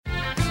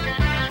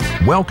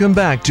Welcome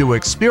back to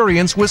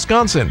Experience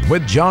Wisconsin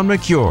with John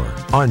McCure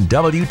on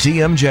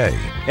WTMJ.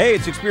 Hey,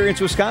 it's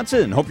Experience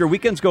Wisconsin. Hope your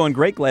weekend's going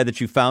great. Glad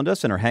that you found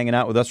us and are hanging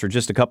out with us for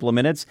just a couple of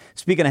minutes.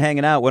 Speaking of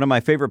hanging out, one of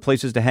my favorite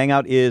places to hang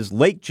out is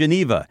Lake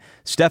Geneva.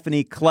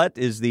 Stephanie Klett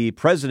is the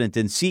president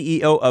and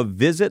CEO of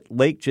Visit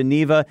Lake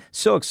Geneva.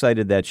 So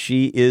excited that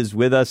she is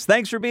with us.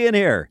 Thanks for being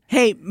here.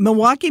 Hey,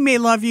 Milwaukee may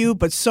love you,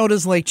 but so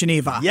does Lake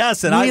Geneva.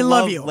 Yes, and I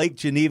love you. Lake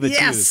Geneva,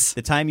 yes. too.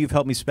 The time you've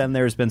helped me spend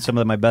there has been some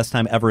of my best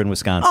time ever in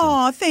Wisconsin.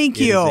 Oh, thank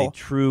you. It is a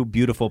true,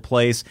 beautiful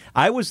place.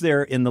 I was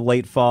there in the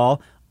late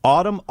fall.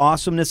 Autumn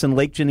awesomeness in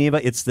Lake Geneva.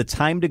 It's the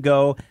time to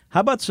go. How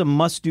about some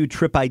must-do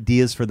trip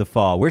ideas for the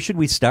fall? Where should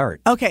we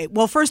start? Okay,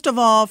 well, first of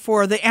all,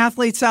 for the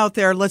athletes out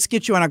there, let's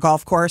get you on a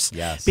golf course.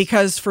 Yes.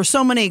 Because for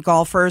so many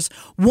golfers,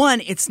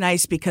 one, it's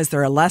nice because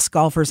there are less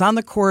golfers on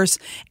the course.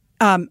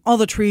 All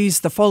the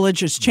trees, the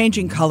foliage is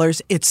changing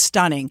colors. It's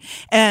stunning.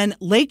 And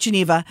Lake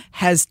Geneva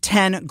has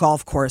 10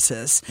 golf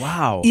courses.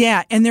 Wow.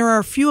 Yeah, and there are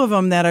a few of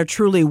them that are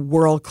truly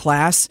world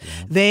class.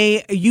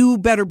 You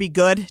better be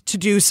good to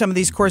do some of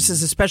these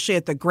courses, especially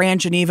at the Grand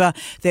Geneva.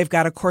 They've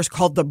got a course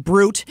called the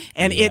Brute,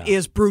 and it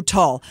is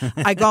brutal.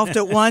 I golfed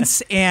it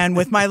once, and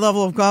with my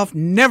level of golf,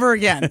 never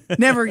again.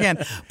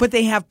 But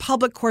they have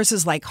public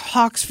courses like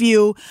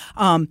Hawksview,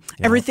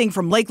 everything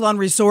from Lake Lawn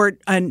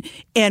Resort. And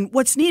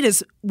what's neat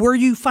is where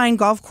you find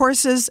golf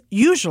courses,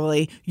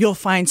 usually you'll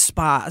find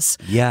spas.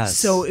 Yes.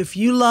 So if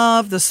you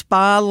love the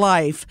spa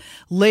life,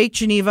 Lake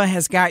Geneva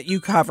has got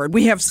you covered.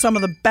 We have some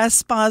of the best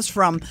spas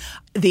from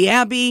the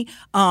Abbey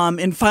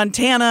in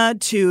Fontana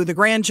to the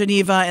Grand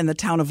Geneva in the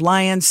town of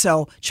Lyons.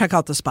 So check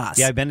out the spas.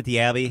 Yeah, I've been at the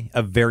Abbey,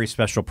 a very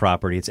special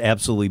property. It's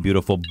absolutely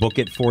beautiful. Book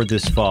it for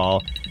this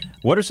fall.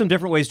 What are some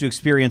different ways to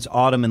experience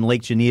autumn in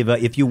Lake Geneva?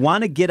 If you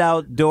want to get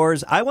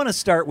outdoors, I want to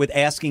start with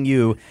asking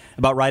you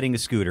about riding a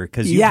scooter,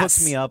 because you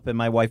hooked me up and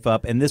my wife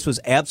up, and this was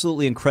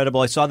absolutely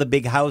incredible. I saw the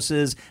big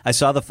houses. I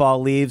saw the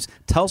fall leaves.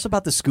 Tell us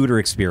about the scooter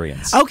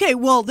experience. Okay,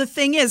 well, the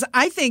thing is,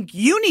 I think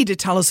you need to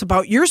tell us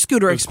about your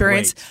scooter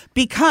experience,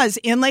 because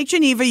in Lake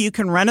Geneva, you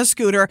can rent a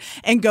scooter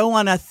and go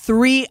on a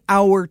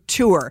 3-hour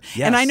tour.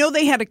 Yes. And I know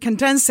they had to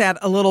condense that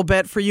a little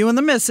bit for you and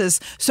the missus.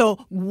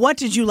 So what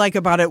did you like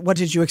about it? What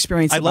did you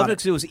experience about it? I loved it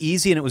because it was easy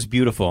and it was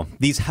beautiful.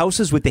 These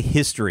houses with the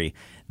history,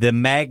 the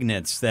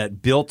magnates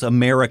that built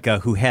America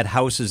who had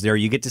houses there.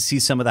 You get to see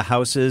some of the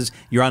houses.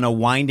 You're on a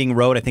winding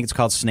road. I think it's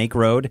called Snake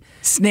Road.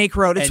 Snake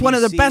Road. It's one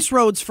of the best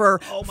roads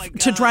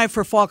to drive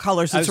for fall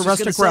colors. It's a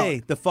rustic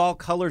road. The fall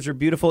colors are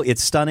beautiful.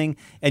 It's stunning.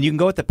 And you can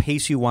go at the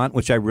pace you want,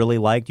 which I really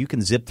liked. You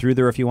can zip through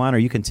there if you want, or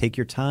you can take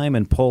your time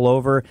and pull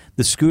over.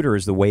 The scooter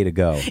is the way to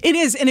go. It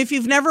is. And if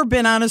you've never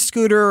been on a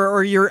scooter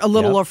or you're a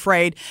little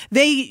afraid,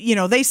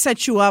 they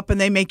set you up and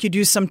they make you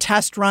do some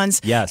test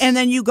runs. Yes. And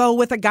then you go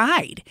with a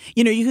guide.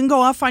 You can go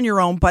off on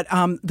your own, but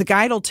the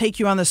guide will take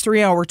you on this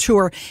 3-hour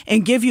tour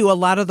and give you a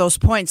lot of those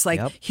points.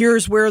 Like,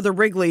 here's where the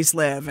Wrigleys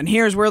live, and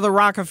here's where the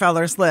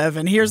Rockefellers live,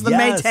 and here's the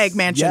Maytag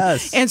Mansion.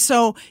 Yes. And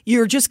so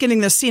you're just getting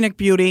the scenic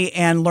beauty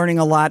and learning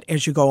a lot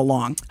as you go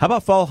along. How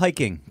about fall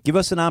hiking? Give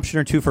us an option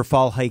or two for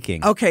fall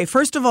hiking. Okay,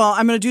 first of all,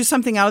 I'm going to do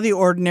something out of the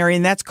ordinary,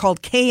 and that's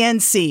called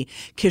KNC,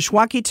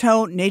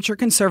 Kishwaukee Nature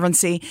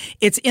Conservancy.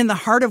 It's in the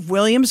heart of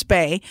Williams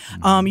Bay.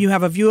 You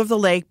have a view of the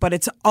lake, but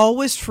it's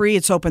always free.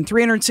 It's open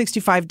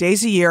 365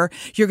 days a year.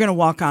 You're going to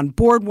walk on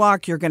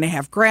boardwalk. You're going to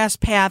have grass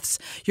paths.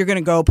 You're going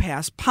to go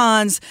past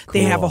ponds. Cool.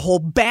 They have a whole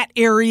bat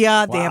area.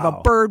 Wow. They have a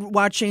bird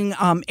watching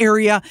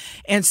area.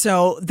 And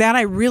so that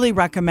I really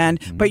recommend,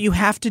 but you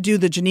have to do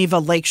the Geneva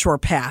Lakeshore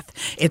Path.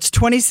 It's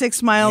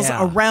 26 miles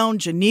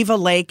around Geneva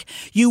Lake.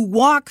 You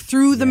walk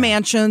through the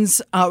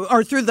mansions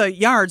or through the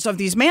yards of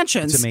these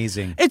mansions. It's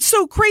amazing. It's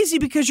so crazy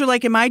because you're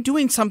like, am I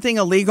doing something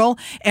illegal?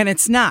 And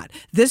it's not.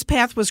 This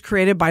path was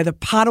created by the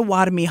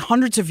Potawatomi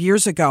hundreds of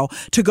years ago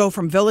to go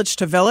from village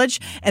to village,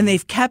 and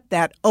they've kept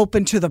that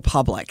open to the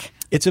public.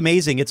 It's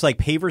amazing. It's like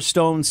paver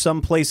stone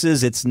some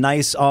places. It's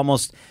nice,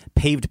 almost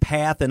paved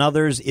path, and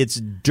others it's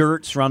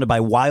dirt surrounded by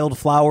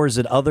wildflowers,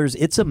 and others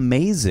it's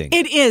amazing.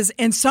 It is,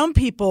 and some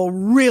people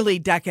really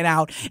deck it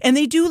out. And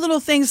they do little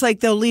things like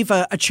they'll leave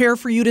a chair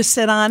for you to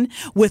sit on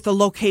with the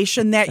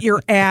location that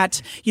you're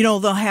at.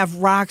 They'll have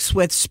rocks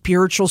with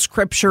spiritual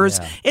scriptures.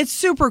 Yeah. It's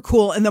super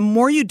cool, and the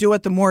more you do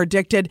it, the more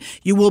addicted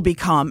you will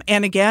become.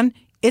 And again,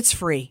 it's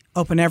free.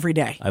 Open every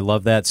day. I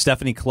love that.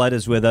 Stephanie Klett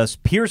is with us.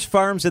 Pierce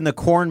Farms in the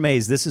Corn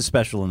Maze. This is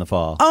special in the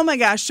fall. Oh, my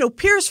gosh. So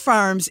Pierce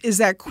Farms is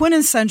that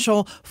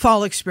quintessential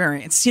fall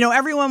experience.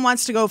 Everyone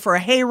wants to go for a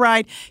hay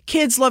ride.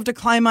 Kids love to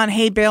climb on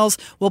hay bales.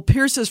 Well,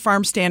 Pierce's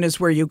Farm Stand is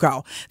where you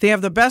go. They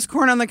have the best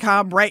corn on the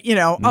cob, right?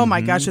 Oh,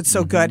 my gosh, it's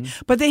so good.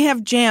 But they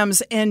have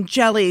jams and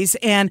jellies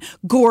and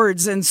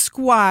gourds and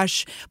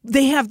squash.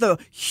 They have the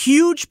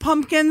huge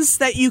pumpkins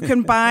that you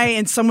can buy,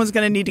 and someone's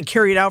going to need to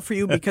carry it out for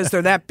you because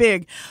they're that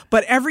big.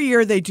 But every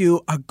year they do do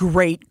a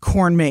great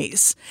corn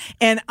maze.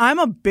 And I'm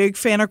a big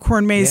fan of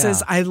corn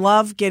mazes. Yeah. I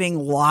love getting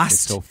lost.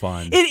 It's so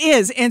fun. It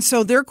is. And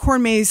so their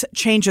corn maze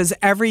changes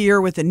every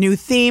year with a new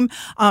theme.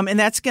 And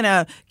that's going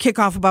to kick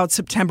off about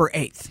September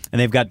 8th. And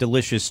they've got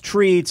delicious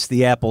treats,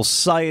 the apple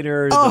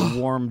cider, the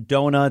warm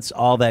donuts,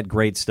 all that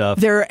great stuff.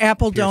 Their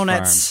apple Pierce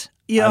donuts. Farm.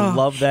 I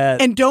love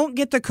that. And don't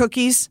get the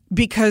cookies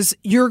because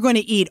you're going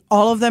to eat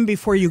all of them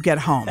before you get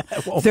home.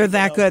 They're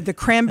that good. The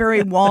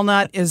cranberry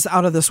walnut is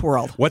out of this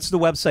world. What's the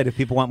website if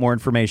people want more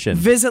information?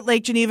 Visit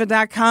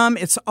LakeGeneva.com.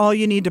 It's all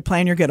you need to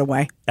plan your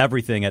getaway.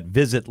 Everything at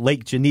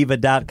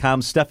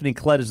visitlakegeneva.com. Stephanie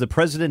Klett is the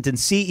president and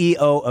CEO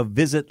of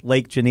Visit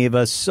Lake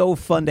Geneva. So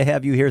fun to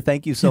have you here.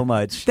 Thank you so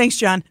much. Thanks,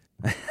 John.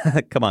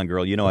 Come on,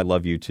 girl. You know I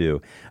love you,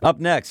 too. Up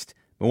next,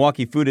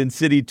 Milwaukee Food and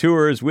City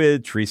Tours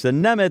with Teresa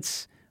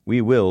Nemitz. We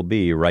will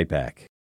be right back.